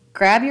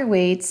grab your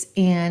weights,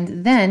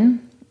 and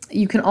then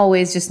you can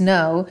always just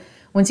know,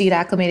 once you get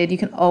acclimated, you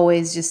can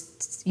always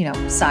just,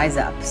 size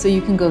up. So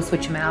you can go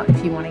switch them out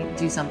if you want to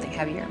do something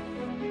heavier.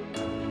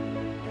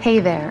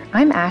 Hey there,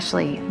 I'm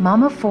Ashley,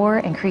 mom of 4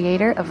 and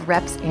creator of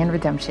Reps and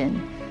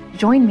Redemption.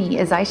 Join me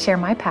as I share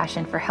my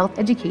passion for health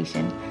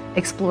education,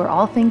 explore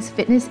all things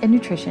fitness and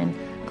nutrition,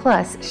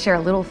 plus share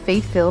a little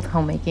faith-filled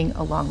homemaking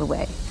along the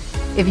way.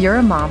 If you're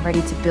a mom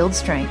ready to build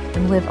strength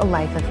and live a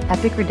life of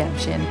epic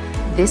redemption,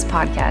 this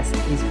podcast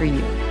is for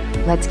you.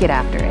 Let's get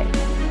after it.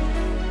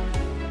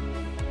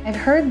 I've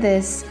heard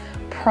this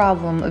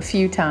problem a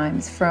few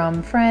times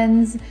from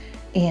friends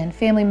and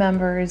family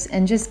members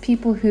and just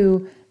people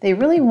who they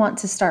really want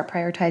to start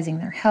prioritizing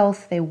their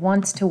health. They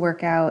want to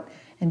work out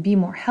and be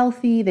more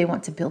healthy. They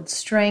want to build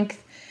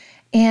strength,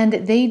 and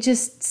they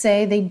just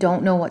say they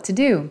don't know what to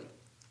do.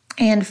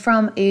 And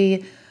from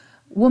a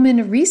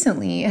woman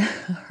recently,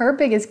 her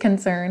biggest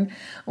concern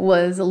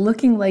was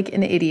looking like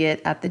an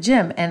idiot at the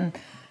gym. And,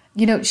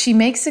 she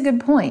makes a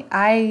good point.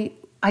 I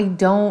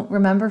don't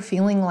remember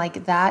feeling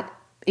like that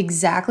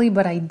exactly,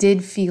 but I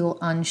did feel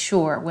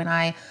unsure when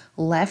I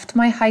left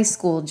my high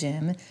school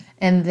gym,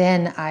 and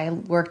then I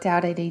worked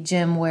out at a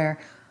gym where,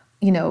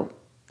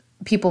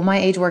 people my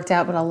age worked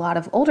out, but a lot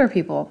of older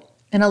people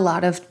and a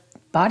lot of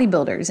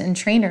bodybuilders and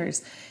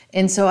trainers.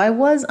 And so I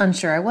was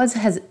unsure. I was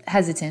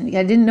hesitant.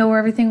 I didn't know where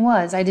everything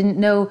was. I didn't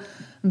know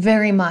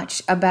very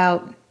much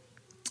about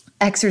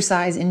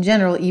exercise in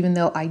general, even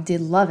though I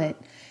did love it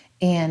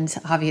and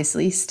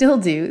obviously still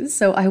do.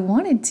 So I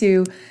wanted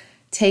to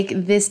take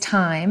this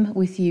time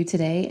with you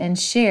today and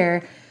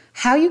share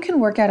how you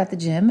can work out at the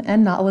gym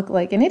and not look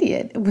like an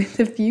idiot with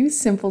a few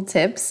simple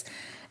tips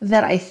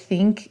that I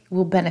think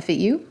will benefit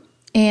you.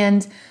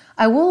 And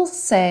I will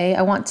say,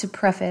 I want to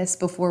preface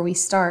before we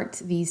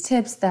start these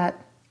tips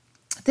that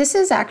this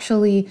is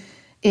actually,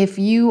 if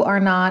you are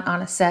not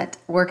on a set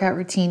workout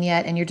routine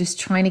yet and you're just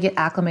trying to get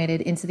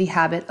acclimated into the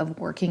habit of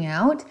working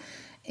out,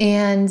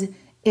 and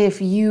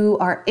if you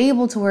are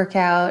able to work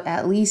out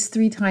at least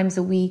 3 times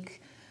a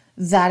week,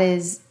 that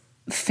is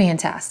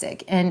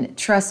fantastic. And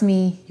trust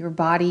me, your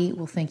body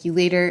will thank you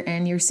later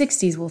and your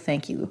 60s will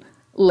thank you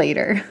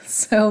later.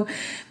 So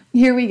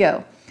here we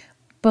go.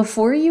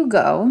 Before you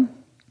go,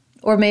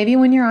 or maybe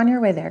when you're on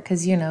your way there,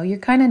 because you're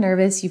kind of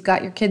nervous, you've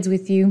got your kids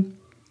with you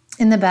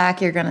in the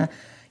back,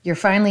 you're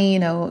finally,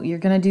 you're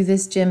gonna do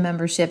this gym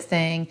membership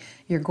thing,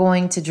 you're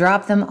going to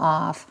drop them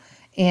off,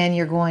 and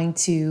you're going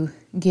to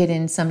get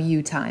in some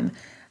you time.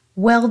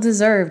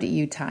 Well-deserved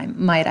you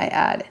time, might I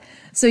add.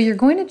 So you're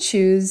going to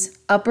choose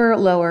upper,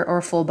 lower,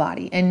 or full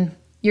body, and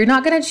you're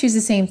not gonna choose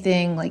the same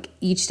thing like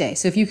each day.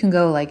 So if you can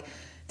go like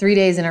 3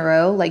 days in a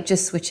row, like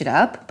just switch it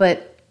up,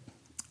 but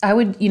I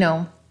would,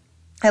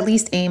 at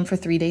least aim for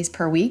 3 days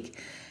per week.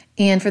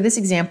 And for this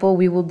example,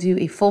 we will do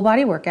a full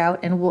body workout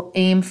and we'll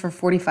aim for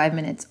 45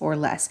 minutes or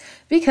less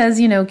because,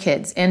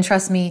 kids, and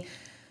trust me,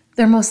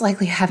 they're most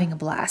likely having a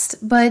blast,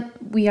 but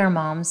we are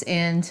moms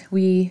and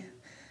we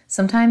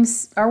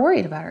sometimes are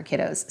worried about our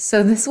kiddos.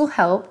 So this will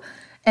help.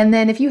 And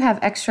then if you have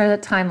extra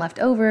time left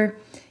over,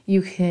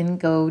 you can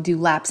go do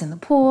laps in the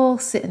pool,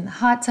 sit in the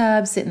hot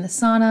tub, sit in the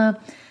sauna,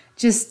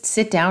 just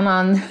sit down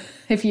on,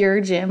 if you're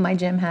a gym, my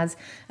gym has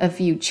a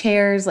few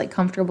chairs, like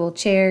comfortable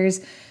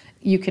chairs.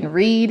 You can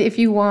read if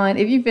you want,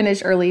 if you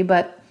finish early.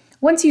 But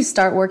once you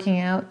start working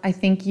out, I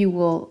think you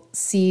will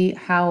see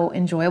how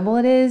enjoyable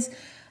it is.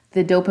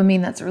 The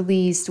dopamine that's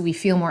released, we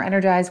feel more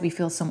energized, we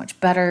feel so much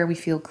better, we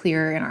feel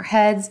clearer in our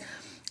heads.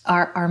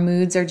 Our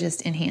moods are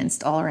just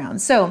enhanced all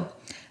around. So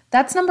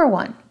that's number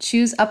 1.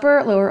 Choose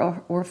upper,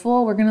 lower, or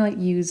full. We're going to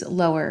use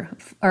we're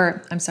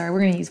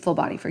going to use full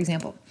body, for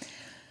example.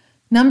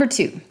 Number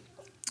 2.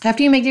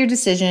 After you make your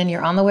decision,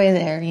 you're on the way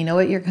there, you know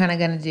what you're kind of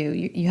going to do.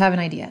 You have an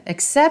idea.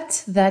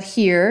 Except that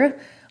here,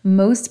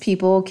 most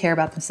people care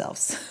about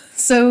themselves.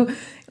 So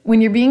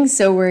when you're being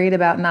so worried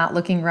about not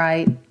looking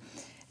right,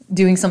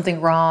 doing something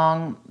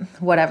wrong,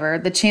 whatever,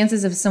 the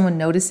chances of someone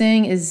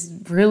noticing is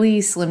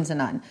really slim to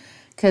none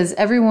because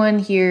everyone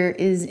here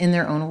is in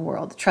their own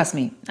world. Trust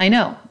me, I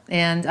know.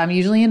 And I'm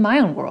usually in my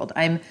own world.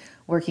 I'm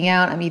working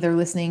out. I'm either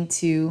listening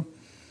to,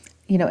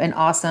 an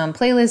awesome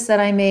playlist that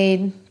I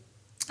made.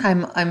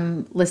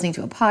 I'm listening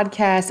to a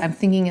podcast. I'm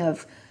thinking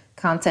of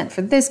content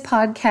for this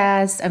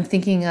podcast. I'm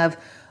thinking of,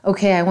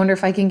 okay, I wonder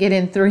if I can get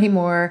in 3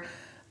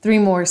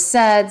 more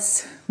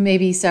sets,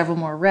 maybe several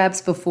more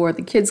reps before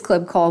the kids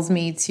club calls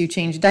me to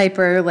change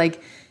diaper.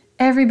 Like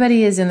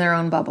everybody is in their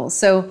own bubble.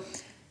 So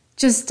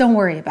just don't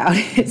worry about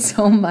it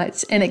so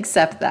much and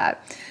accept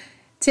that.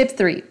 Tip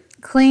 3,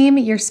 claim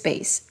your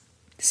space.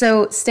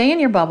 So stay in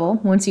your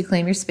bubble once you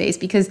claim your space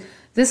because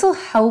this will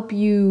help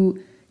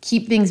you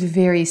keep things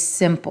very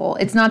simple.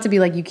 It's not to be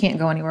like you can't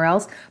go anywhere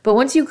else, but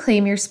once you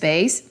claim your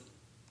space,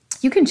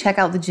 you can check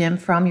out the gym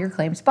from your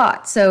claimed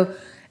spot. So,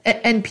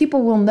 and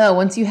people will know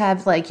once you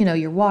have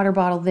your water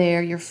bottle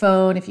there, your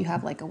phone, if you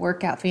have like a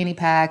workout fanny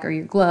pack or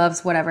your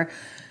gloves, whatever,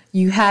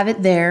 you have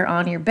it there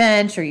on your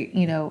bench or,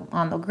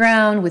 on the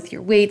ground with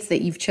your weights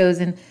that you've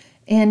chosen.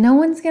 And no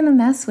one's going to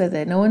mess with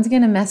it. No one's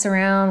going to mess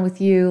around with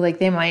you. Like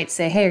they might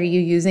say, hey, are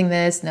you using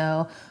this?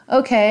 No.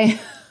 Okay.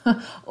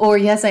 Or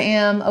yes, I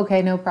am.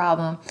 Okay, no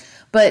problem.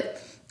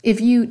 But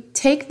if you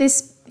take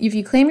this, if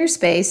you claim your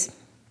space,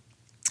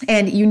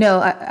 and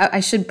I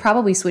should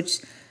probably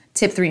switch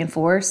tip 3 and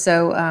 4.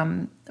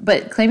 So,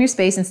 but claim your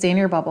space and stay in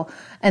your bubble.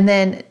 And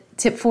then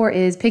tip 4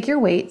 is pick your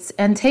weights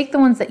and take the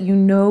ones that you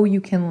know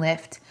you can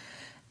lift.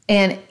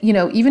 And,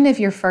 even if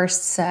your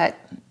first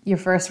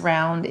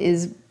round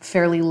is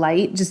fairly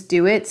light, just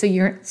do it. So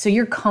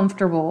you're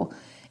comfortable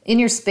in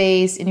your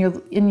space, in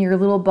your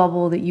little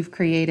bubble that you've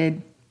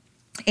created,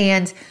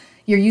 and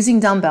you're using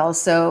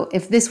dumbbells. So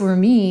if this were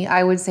me,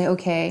 I would say,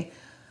 okay,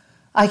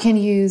 I can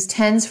use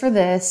 10s for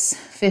this,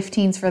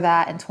 15s for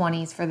that, and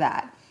 20s for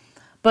that.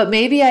 But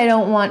maybe I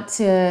don't want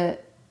to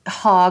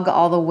hog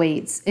all the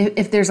weights.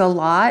 If there's a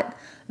lot,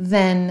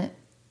 then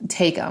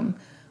take them.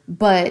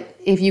 But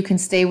if you can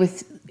stay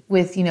with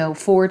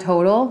 4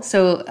 total,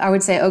 so I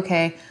would say,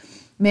 okay,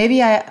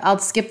 maybe I'll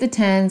skip the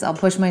 10s, I'll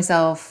push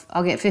myself,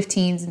 I'll get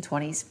 15s and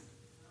 20s.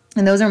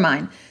 And those are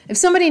mine. If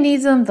somebody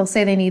needs them, they'll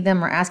say they need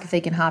them or ask if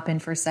they can hop in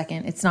for a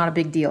second. It's not a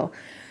big deal.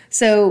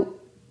 So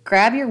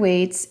grab your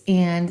weights,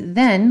 and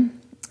then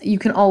you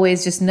can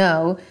always just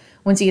know,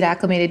 once you get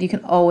acclimated, you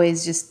can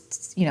always just,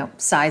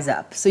 size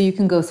up. So you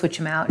can go switch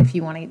them out if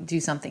you want to do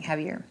something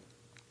heavier.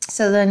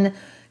 So then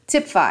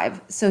tip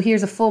 5. So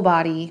here's a full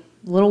body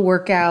little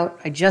workout.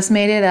 I just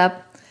made it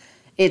up.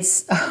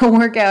 It's a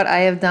workout I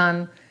have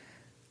done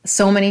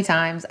so many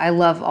times. I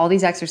love all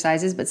these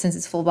exercises, but since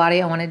it's full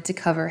body, I wanted to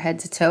cover head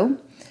to toe.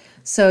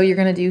 So you're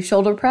going to do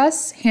shoulder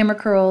press, hammer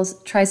curls,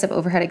 tricep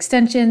overhead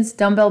extensions,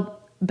 dumbbell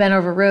bent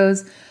over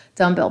rows,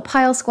 dumbbell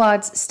pile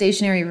squats,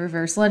 stationary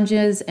reverse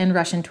lunges, and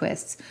Russian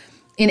twists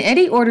in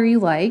any order you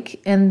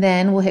like. And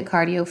then we'll hit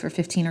cardio for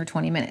 15 or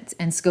 20 minutes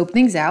and scope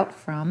things out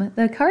from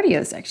the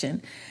cardio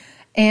section.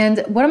 And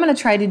what I'm going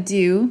to try to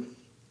do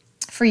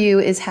for you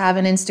is have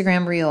an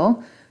Instagram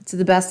reel to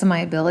the best of my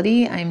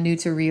ability. I'm new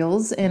to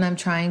reels and I'm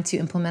trying to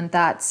implement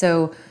that.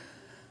 So,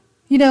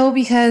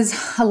 because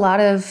a lot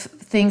of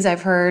things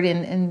I've heard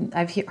and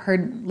I've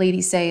heard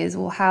ladies say is,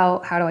 well, how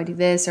do I do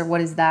this, or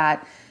what is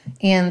that?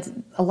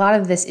 And a lot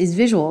of this is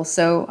visual.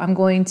 So I'm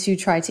going to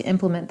try to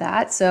implement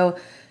that. So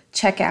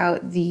check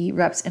out the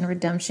Reps and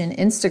Redemption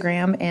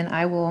Instagram and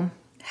I will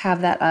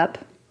have that up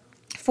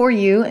for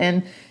you.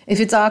 And if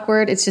it's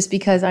awkward, it's just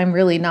because I'm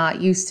really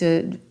not used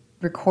to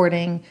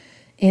recording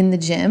in the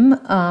gym.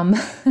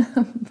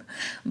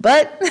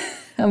 But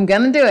I'm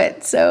going to do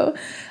it. So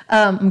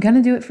I'm going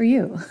to do it for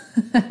you.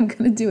 I'm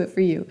going to do it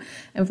for you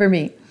and for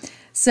me.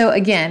 So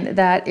again,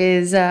 that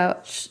is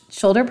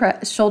shoulder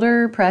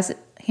press,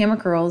 hammer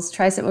curls,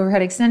 tricep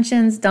overhead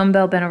extensions,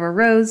 dumbbell bent over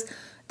rows,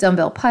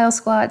 dumbbell pile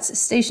squats,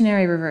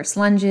 stationary reverse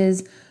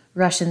lunges,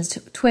 Russian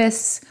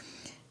twists.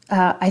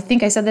 I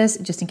think I said this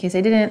just in case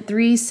I didn't.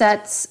 3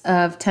 sets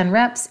of 10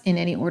 reps in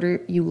any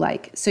order you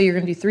like. So you're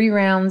going to do 3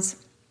 rounds,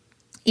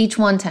 each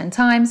one 10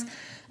 times,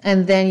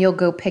 and then you'll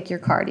go pick your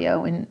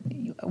cardio.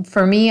 And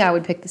for me, I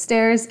would pick the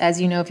stairs. As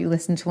you know, if you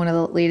listen to one of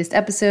the latest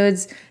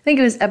episodes, I think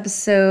it was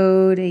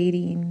episode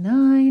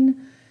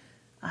 89,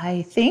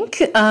 I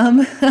think,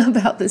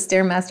 about the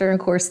Stairmaster and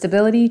core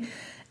stability.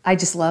 I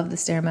just love the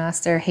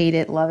Stairmaster, hate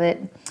it, love it,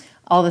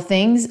 all the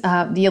things.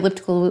 The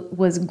elliptical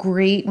was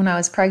great when I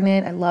was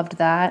pregnant. I loved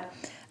that.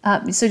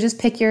 So just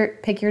pick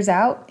yours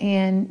out,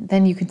 and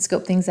then you can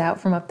scope things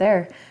out from up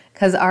there,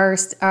 because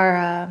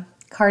our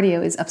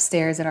cardio is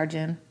upstairs at our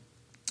gym.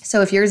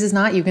 So if yours is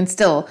not, you can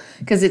still,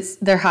 because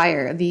they're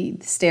higher. The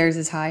stairs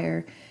is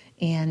higher,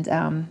 and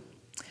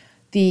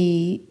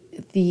the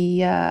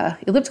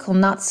elliptical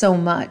not so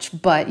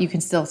much, but you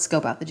can still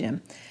scope out the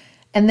gym.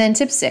 And then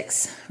tip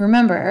 6,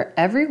 remember,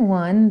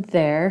 everyone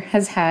there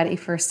has had a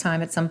first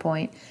time at some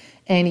point,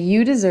 and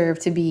you deserve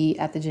to be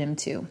at the gym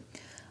too.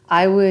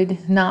 I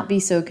would not be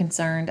so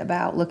concerned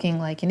about looking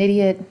like an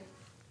idiot,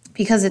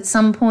 because at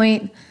some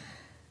point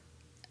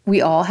we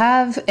all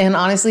have. And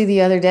honestly,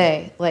 the other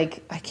day, I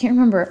can't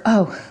remember.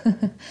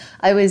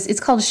 It's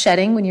called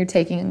shedding, when you're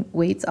taking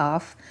weights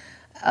off.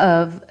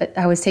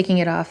 I was taking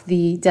it off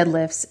the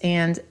deadlifts,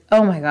 and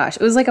oh my gosh,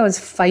 it was like I was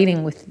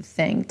fighting with the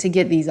thing to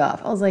get these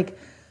off. I was like,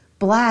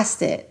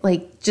 blast it,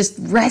 just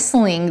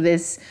wrestling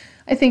this.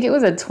 I think it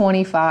was a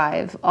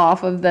 25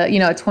 off of the,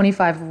 a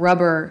 25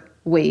 rubber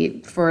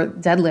weight for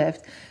deadlift.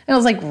 And I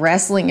was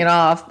wrestling it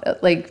off,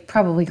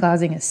 probably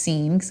causing a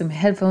scene because I have my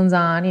headphones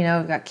on,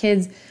 I've got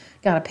kids,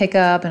 got to pick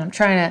up, and I'm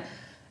trying to,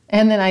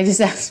 and then I just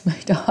asked my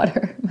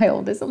daughter, my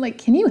oldest, I'm like,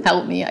 can you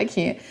help me? I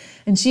can't.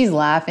 And she's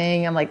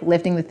laughing. I'm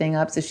lifting the thing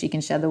up so she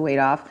can shed the weight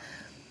off.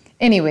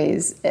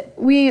 Anyways,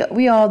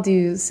 we all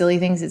do silly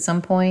things at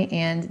some point,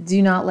 and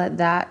do not let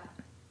that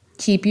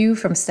keep you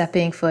from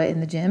stepping foot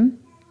in the gym.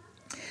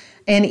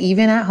 And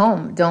even at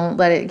home, don't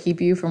let it keep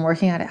you from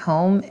working out at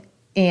home,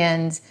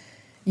 and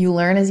you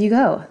learn as you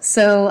go.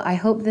 So I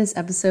hope this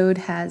episode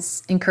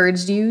has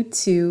encouraged you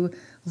to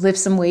lift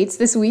some weights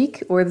this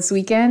week or this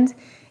weekend.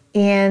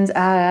 And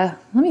let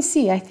me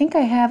see, I think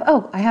I have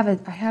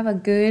a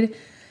good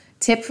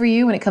tip for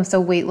you when it comes to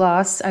weight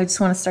loss. I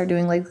just want to start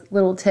doing like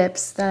little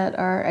tips that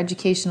are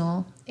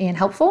educational and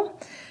helpful.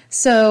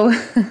 So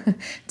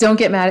don't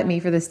get mad at me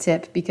for this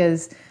tip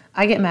because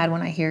I get mad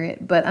when I hear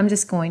it, but I'm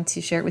just going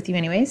to share it with you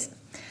anyways.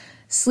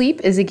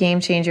 Sleep is a game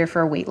changer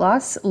for weight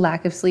loss.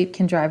 Lack of sleep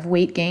can drive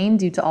weight gain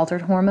due to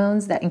altered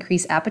hormones that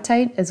increase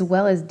appetite as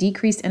well as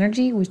decreased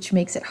energy, which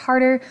makes it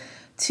harder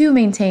to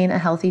maintain a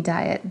healthy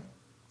diet.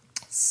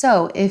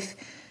 So if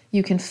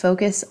you can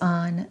focus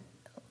on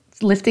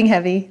lifting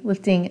heavy,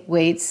 lifting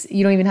weights,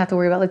 you don't even have to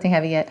worry about lifting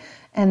heavy yet,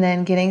 and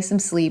then getting some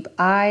sleep,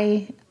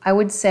 I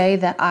would say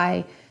that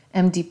I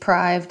am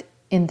deprived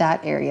in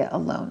that area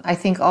alone. I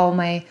think all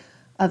my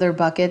other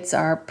buckets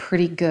are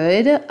pretty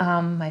good.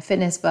 My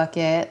fitness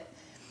bucket,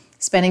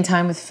 spending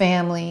time with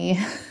family,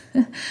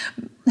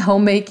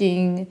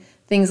 homemaking,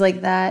 things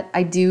like that.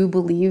 I do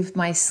believe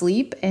my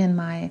sleep and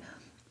my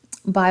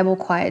Bible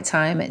quiet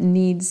time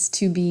needs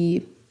to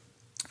be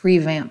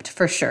revamped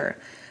for sure.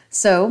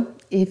 So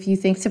if you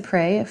think to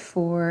pray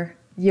for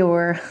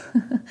your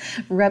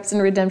Reps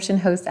and Redemption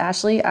host,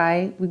 Ashley,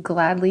 I would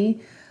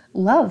gladly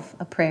love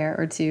a prayer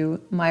or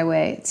two my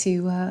way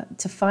to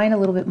find a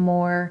little bit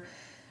more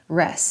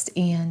rest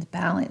and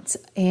balance.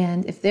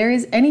 And if there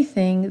is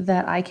anything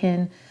that I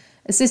can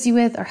assist you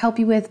with or help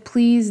you with,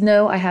 please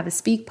know I have a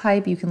speak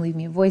pipe. You can leave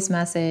me a voice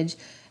message.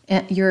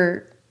 And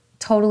you're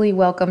totally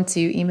welcome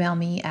to email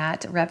me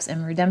at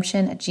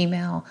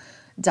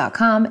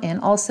repsandredemption@gmail.com, and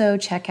also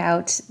check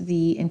out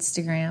the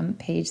Instagram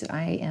page that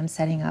I am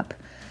setting up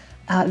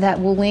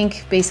that will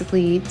link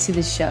basically to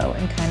the show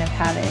and kind of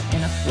have it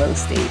in a flow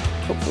state,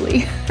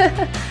 hopefully.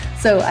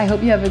 So I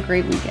hope you have a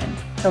great weekend.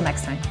 Till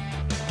next time.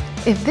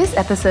 If this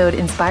episode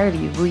inspired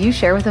you, will you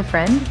share with a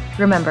friend?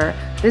 Remember,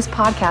 this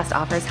podcast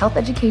offers health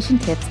education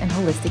tips and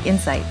holistic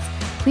insights.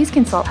 Please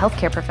consult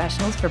healthcare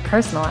professionals for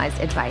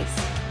personalized advice.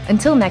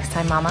 Until next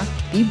time, Mama,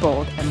 be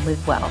bold and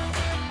live well.